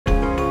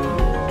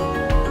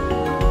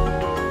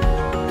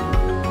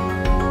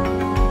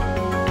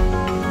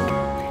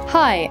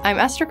Hi, I'm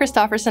Esther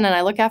Christofferson, and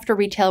I look after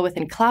retail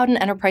within cloud and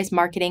enterprise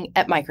marketing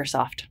at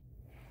Microsoft.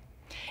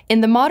 In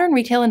the modern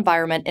retail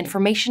environment,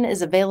 information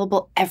is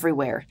available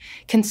everywhere.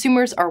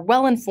 Consumers are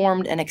well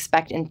informed and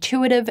expect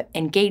intuitive,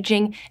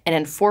 engaging, and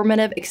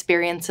informative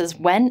experiences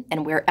when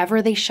and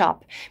wherever they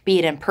shop, be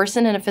it in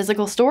person in a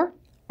physical store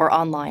or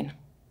online.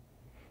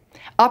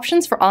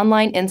 Options for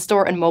online,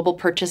 in-store, and mobile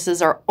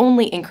purchases are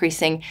only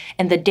increasing,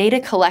 and the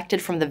data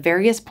collected from the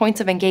various points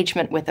of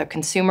engagement with a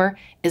consumer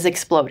is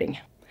exploding.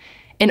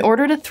 In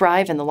order to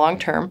thrive in the long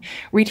term,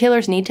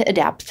 retailers need to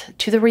adapt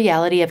to the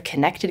reality of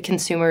connected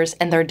consumers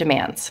and their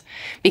demands.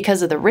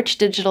 Because of the rich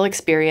digital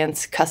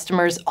experience,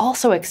 customers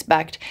also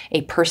expect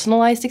a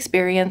personalized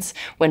experience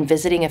when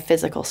visiting a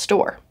physical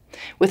store.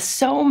 With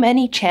so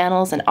many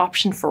channels and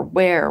options for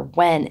where,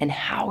 when, and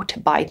how to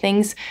buy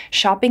things,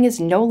 shopping is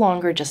no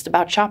longer just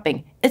about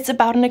shopping. It's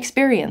about an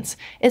experience.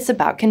 It's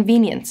about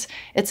convenience.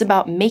 It's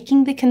about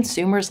making the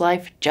consumer's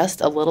life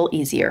just a little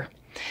easier.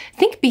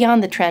 Think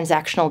beyond the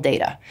transactional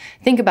data.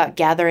 Think about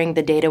gathering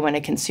the data when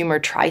a consumer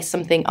tries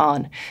something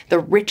on, the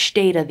rich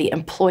data the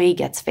employee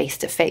gets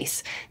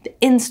face-to-face, the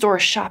in-store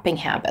shopping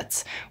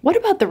habits. What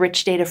about the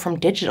rich data from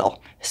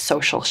digital?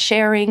 Social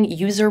sharing,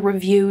 user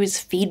reviews,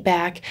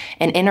 feedback,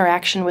 and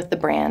interaction with the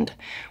brand.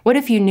 What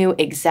if you knew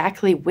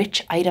exactly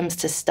which items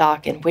to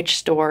stock in which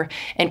store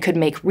and could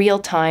make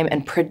real-time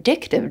and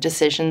predictive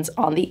decisions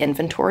on the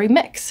inventory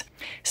mix?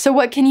 So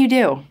what can you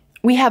do?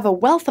 We have a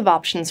wealth of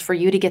options for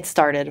you to get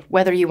started,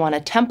 whether you want a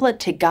template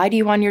to guide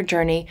you on your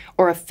journey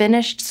or a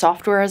finished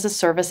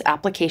software-as-a-service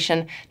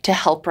application to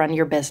help run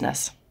your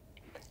business.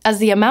 As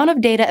the amount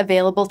of data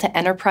available to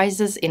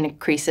enterprises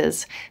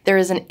increases, there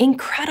is an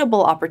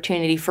incredible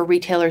opportunity for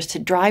retailers to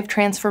drive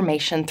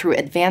transformation through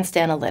advanced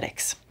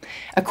analytics.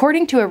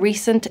 According to a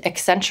recent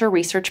Accenture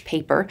research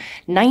paper,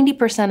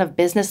 90% of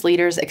business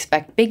leaders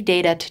expect big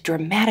data to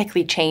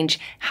dramatically change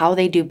how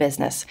they do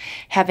business,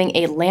 having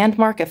a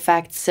landmark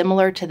effect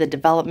similar to the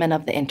development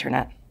of the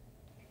internet.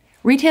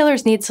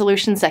 Retailers need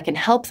solutions that can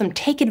help them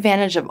take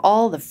advantage of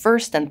all the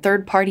first and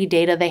third-party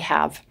data they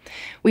have.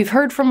 We've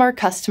heard from our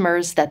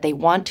customers that they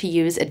want to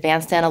use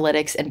advanced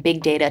analytics and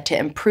big data to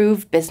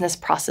improve business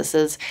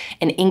processes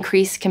and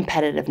increase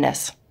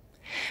competitiveness.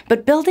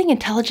 But building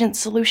intelligent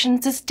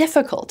solutions is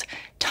difficult,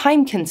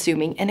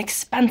 time-consuming, and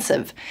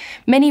expensive.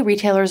 Many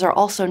retailers are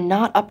also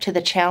not up to the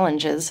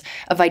challenges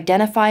of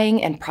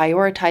identifying and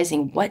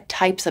prioritizing what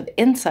types of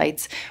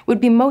insights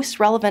would be most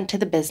relevant to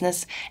the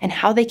business and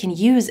how they can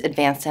use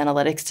advanced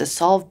analytics to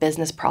solve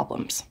business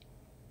problems.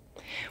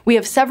 We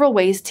have several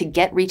ways to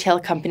get retail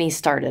companies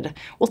started.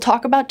 We'll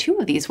talk about 2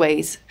 of these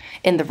ways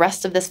in the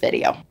rest of this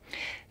video.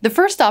 The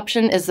first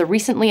option is the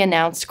recently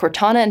announced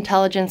Cortana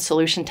Intelligence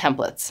Solution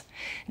Templates.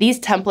 These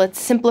templates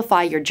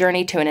simplify your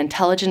journey to an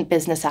intelligent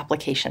business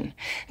application.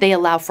 They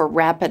allow for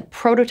rapid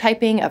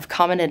prototyping of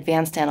common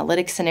advanced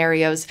analytics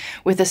scenarios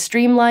with a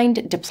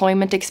streamlined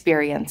deployment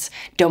experience,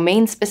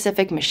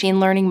 domain-specific machine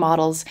learning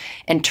models,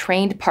 and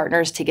trained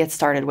partners to get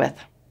started with.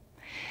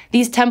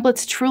 These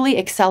templates truly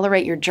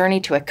accelerate your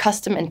journey to a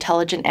custom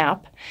intelligent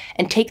app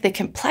and take the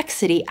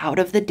complexity out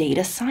of the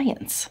data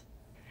science.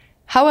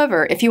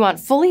 However, if you want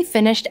fully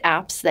finished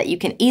apps that you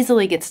can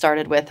easily get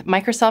started with,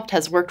 Microsoft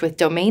has worked with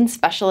domain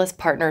specialist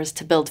partners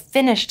to build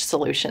finished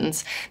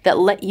solutions that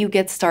let you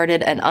get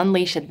started and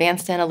unleash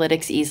advanced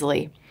analytics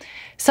easily.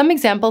 Some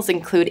examples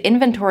include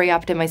inventory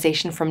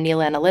optimization from Neil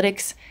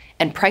Analytics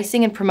and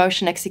pricing and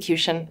promotion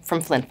execution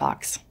from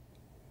FlintFox.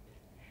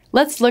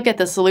 Let's look at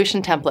the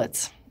solution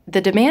templates.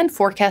 The Demand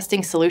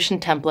Forecasting Solution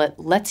Template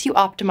lets you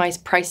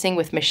optimize pricing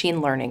with machine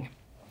learning.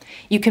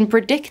 You can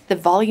predict the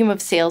volume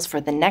of sales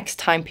for the next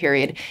time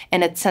period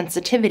and its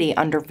sensitivity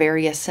under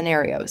various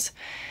scenarios.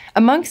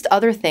 Amongst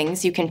other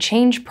things, you can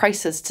change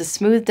prices to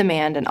smooth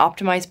demand and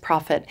optimize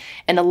profit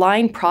and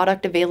align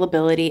product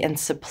availability and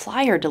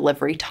supplier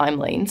delivery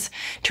timelines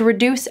to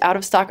reduce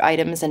out-of-stock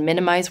items and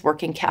minimize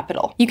working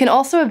capital. You can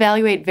also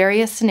evaluate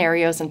various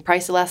scenarios and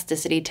price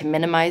elasticity to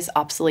minimize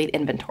obsolete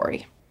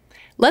inventory.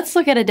 Let's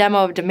look at a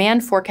demo of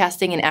demand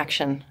forecasting in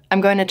action.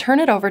 I'm going to turn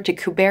it over to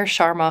Kuber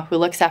Sharma, who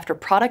looks after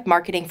product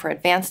marketing for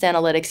advanced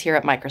analytics here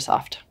at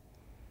Microsoft.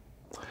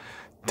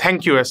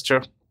 Thank you,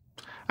 Esther.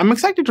 I'm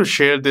excited to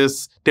share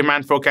this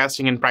demand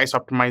forecasting and price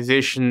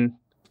optimization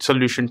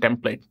solution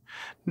template.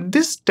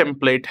 This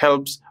template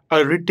helps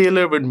a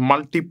retailer with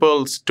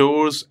multiple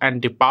stores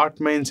and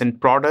departments and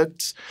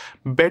products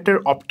better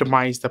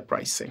optimize the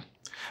pricing.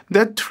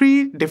 There are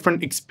 3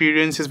 different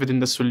experiences within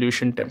the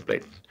solution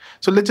template.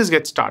 So let's just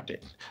get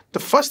started. The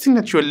first thing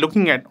that you're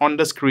looking at on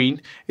the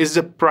screen is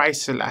the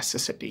price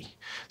elasticity.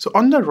 So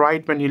on the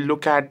right, when you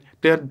look at,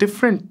 there are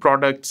different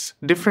products,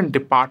 different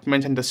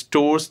departments and the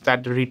stores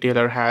that the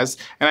retailer has,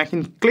 and I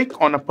can click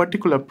on a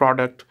particular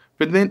product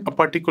within a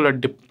particular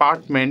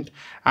department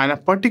and a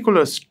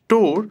particular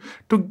store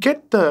to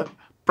get the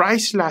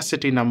price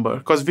elasticity number,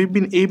 because we've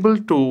been able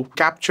to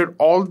capture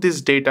all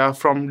this data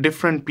from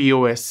different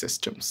POS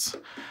systems.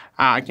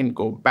 I can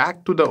go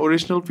back to the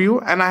original view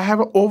and I have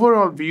an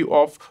overall view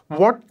of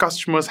what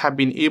customers have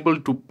been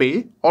able to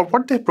pay or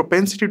what their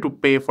propensity to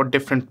pay for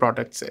different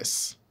products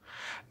is.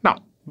 Now,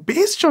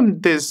 based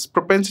on this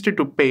propensity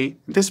to pay,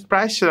 this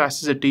price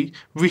elasticity,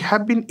 we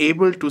have been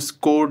able to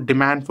score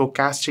demand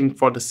forecasting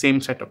for the same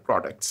set of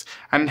products.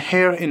 And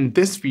here in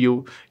this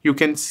view, you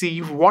can see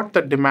what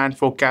the demand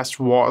forecast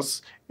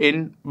was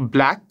in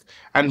black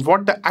and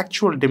what the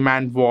actual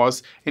demand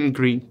was in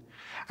green.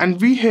 And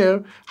we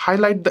here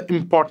highlight the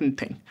important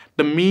thing,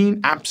 the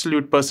mean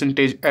absolute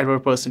percentage error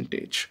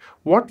percentage.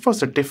 What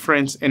was the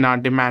difference in our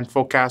demand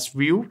forecast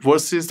view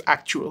versus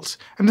actuals?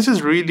 And this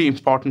is really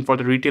important for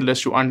the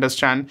retailers to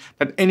understand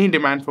that any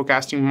demand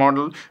forecasting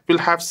model will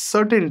have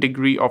certain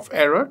degree of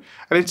error.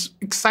 And it's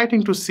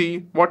exciting to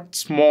see what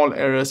small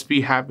errors we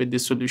have with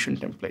this solution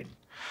template.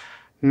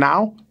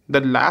 Now,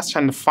 the last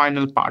and the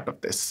final part of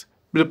this,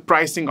 the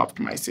pricing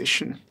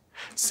optimization.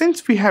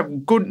 Since we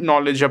have good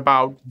knowledge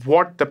about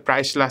what the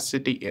price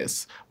elasticity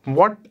is,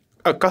 what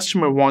a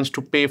customer wants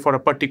to pay for a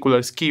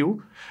particular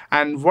SKU,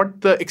 and what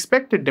the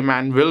expected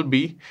demand will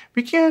be,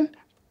 we can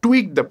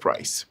tweak the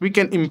price. We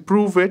can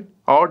improve it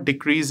or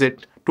decrease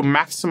it to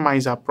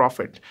maximize our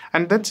profit.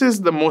 And that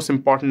is the most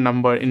important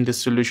number in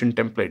this solution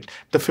template,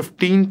 the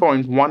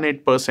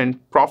 15.18%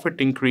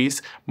 profit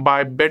increase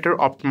by better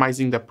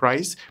optimizing the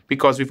price,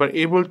 because we were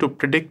able to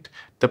predict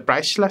the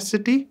price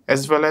elasticity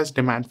as well as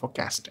demand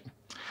forecasting.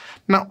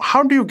 Now,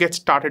 how do you get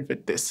started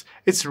with this?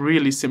 It's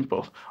really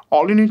simple.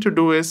 All you need to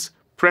do is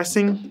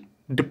pressing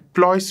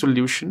Deploy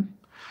Solution.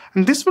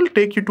 And this will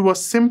take you to a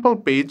simple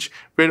page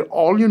where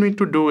all you need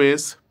to do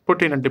is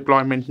put in a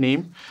deployment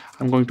name.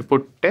 I'm going to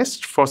put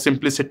Test for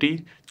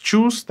simplicity.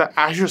 Choose the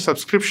Azure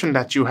subscription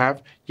that you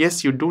have.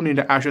 Yes, you do need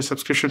an Azure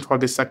subscription for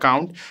this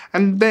account.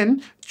 And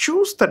then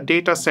choose the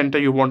data center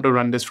you want to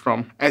run this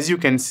from. As you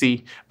can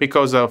see,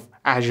 because of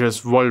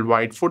Azure's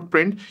worldwide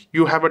footprint,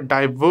 you have a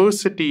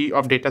diversity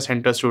of data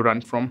centers to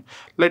run from.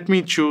 Let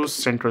me choose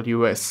Central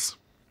US.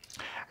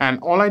 And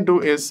all I do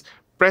is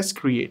press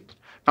Create.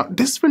 Now,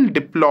 this will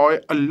deploy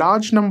a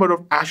large number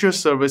of Azure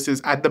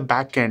services at the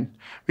back end,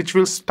 which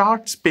will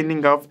start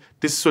spinning up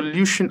this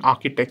solution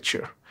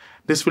architecture.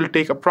 This will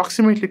take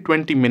approximately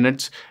 20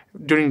 minutes.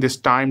 During this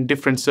time,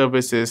 different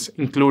services,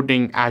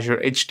 including Azure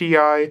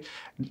HDI,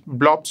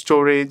 Blob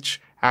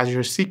Storage,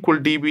 Azure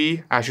SQL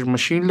DB, Azure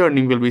Machine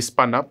Learning will be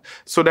spun up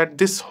so that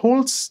this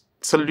whole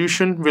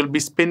solution will be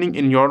spinning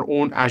in your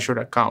own Azure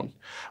account.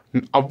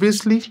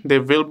 Obviously,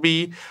 there will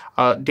be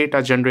a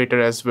data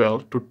generator as well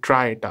to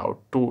try it out,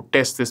 to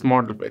test this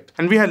model with.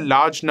 And we have a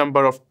large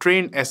number of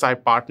trained SI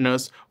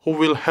partners who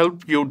will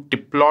help you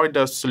deploy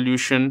the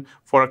solution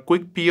for a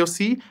quick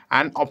POC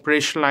and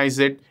operationalize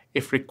it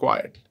if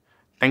required.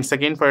 Thanks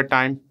again for your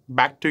time.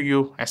 Back to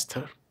you,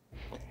 Esther.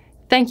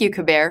 Thank you,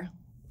 Kuber.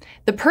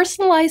 The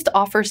Personalized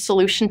Offer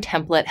Solution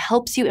template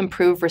helps you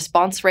improve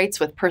response rates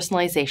with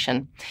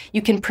personalization.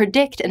 You can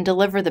predict and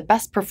deliver the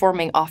best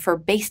performing offer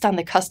based on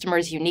the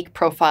customer's unique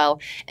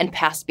profile and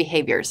past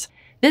behaviors.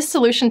 This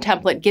solution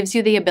template gives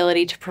you the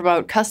ability to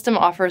promote custom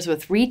offers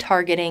with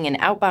retargeting and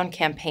outbound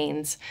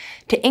campaigns,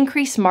 to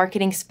increase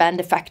marketing spend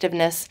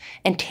effectiveness,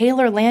 and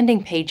tailor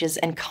landing pages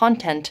and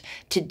content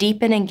to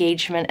deepen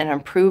engagement and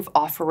improve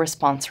offer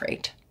response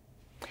rate.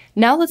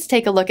 Now let's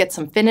take a look at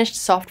some finished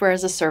software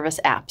as a service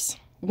apps.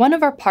 One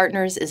of our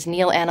partners is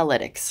Neil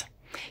Analytics.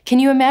 Can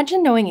you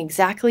imagine knowing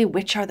exactly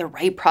which are the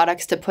right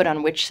products to put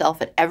on which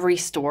shelf at every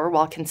store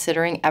while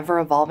considering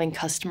ever-evolving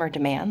customer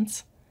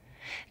demands?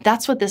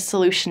 That's what this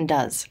solution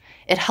does.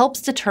 It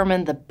helps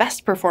determine the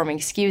best-performing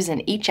SKUs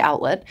in each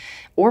outlet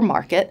or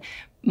market,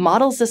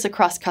 models this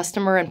across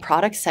customer and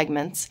product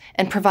segments,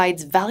 and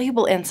provides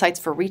valuable insights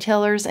for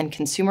retailers and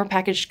consumer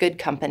packaged good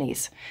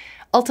companies,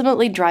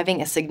 ultimately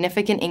driving a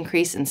significant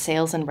increase in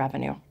sales and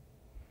revenue.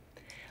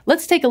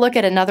 Let's take a look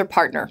at another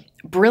partner.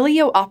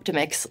 Brilio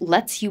Optimics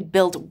lets you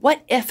build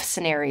what-if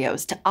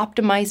scenarios to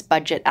optimize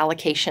budget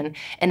allocation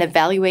and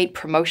evaluate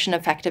promotion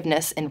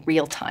effectiveness in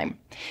real time.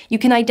 You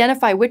can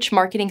identify which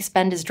marketing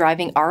spend is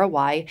driving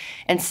ROI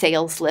and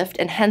sales lift,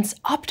 and hence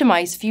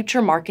optimize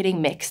future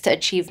marketing mix to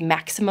achieve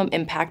maximum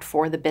impact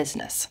for the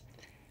business.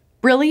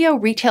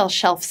 Brilio Retail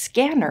Shelf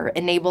Scanner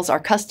enables our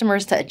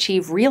customers to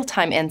achieve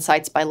real-time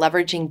insights by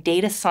leveraging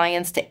data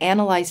science to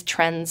analyze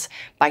trends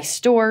by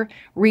store,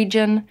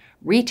 region,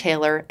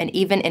 retailer, and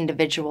even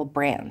individual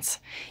brands.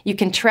 You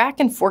can track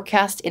and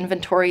forecast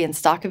inventory and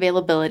stock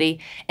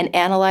availability and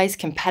analyze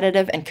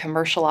competitive and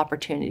commercial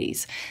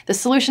opportunities. The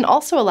solution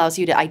also allows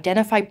you to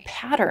identify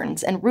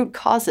patterns and root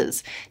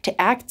causes to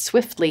act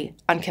swiftly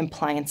on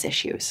compliance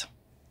issues.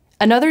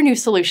 Another new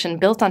solution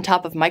built on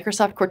top of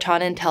Microsoft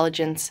Cortana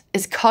Intelligence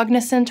is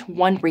Cognizant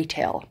One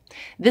Retail.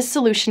 This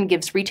solution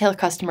gives retail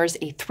customers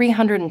a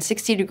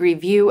 360-degree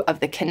view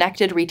of the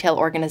connected retail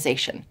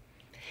organization.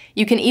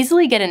 You can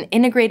easily get an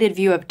integrated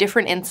view of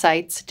different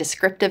insights,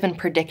 descriptive and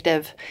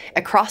predictive,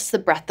 across the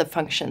breadth of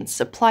functions,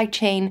 supply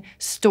chain,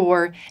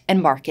 store,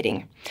 and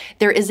marketing.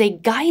 There is a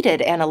guided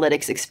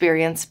analytics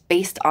experience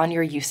based on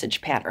your usage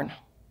pattern.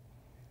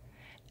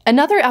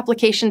 Another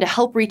application to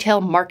help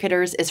retail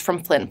marketers is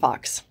from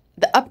FlintFox.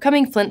 The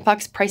upcoming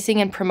FlintFox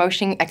Pricing and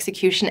Promotion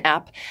Execution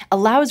app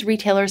allows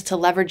retailers to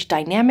leverage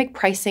dynamic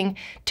pricing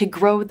to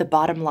grow the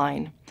bottom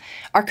line.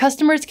 Our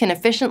customers can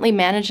efficiently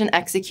manage and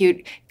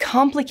execute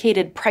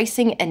complicated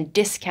pricing and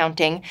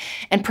discounting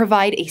and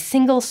provide a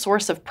single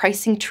source of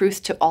pricing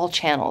truth to all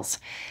channels.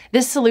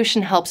 This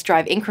solution helps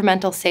drive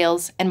incremental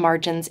sales and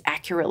margins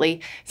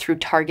accurately through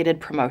targeted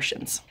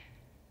promotions.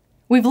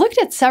 We've looked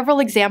at several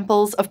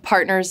examples of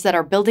partners that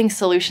are building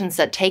solutions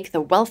that take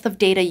the wealth of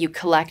data you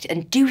collect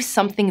and do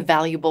something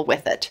valuable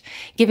with it,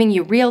 giving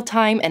you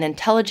real-time and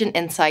intelligent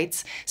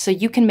insights so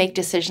you can make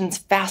decisions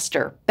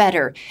faster,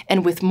 better,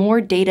 and with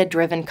more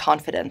data-driven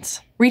confidence.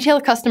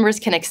 Retail customers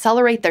can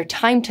accelerate their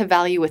time to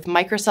value with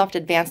Microsoft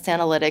Advanced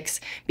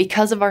Analytics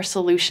because of our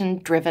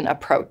solution-driven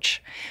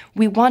approach.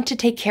 We want to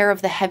take care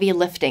of the heavy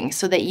lifting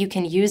so that you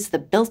can use the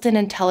built-in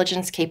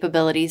intelligence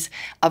capabilities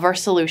of our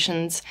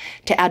solutions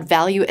to add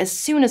value as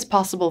soon as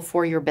possible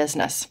for your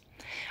business.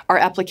 Our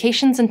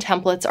applications and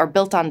templates are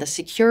built on the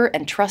secure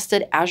and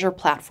trusted Azure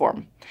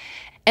platform.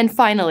 And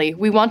finally,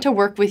 we want to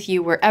work with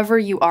you wherever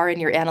you are in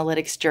your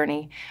analytics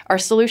journey. Our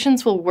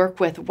solutions will work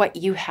with what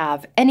you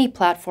have, any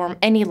platform,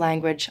 any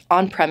language,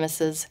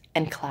 on-premises,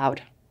 and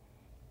cloud.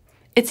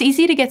 It's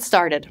easy to get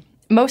started.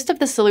 Most of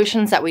the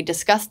solutions that we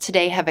discussed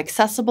today have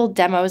accessible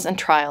demos and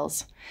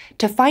trials.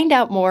 To find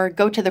out more,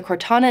 go to the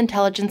Cortana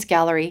Intelligence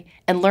Gallery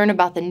and learn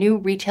about the new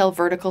retail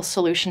vertical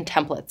solution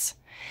templates.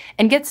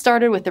 And get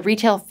started with the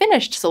retail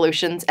finished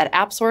solutions at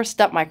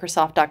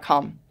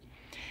appsource.microsoft.com.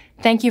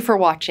 Thank you for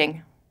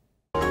watching.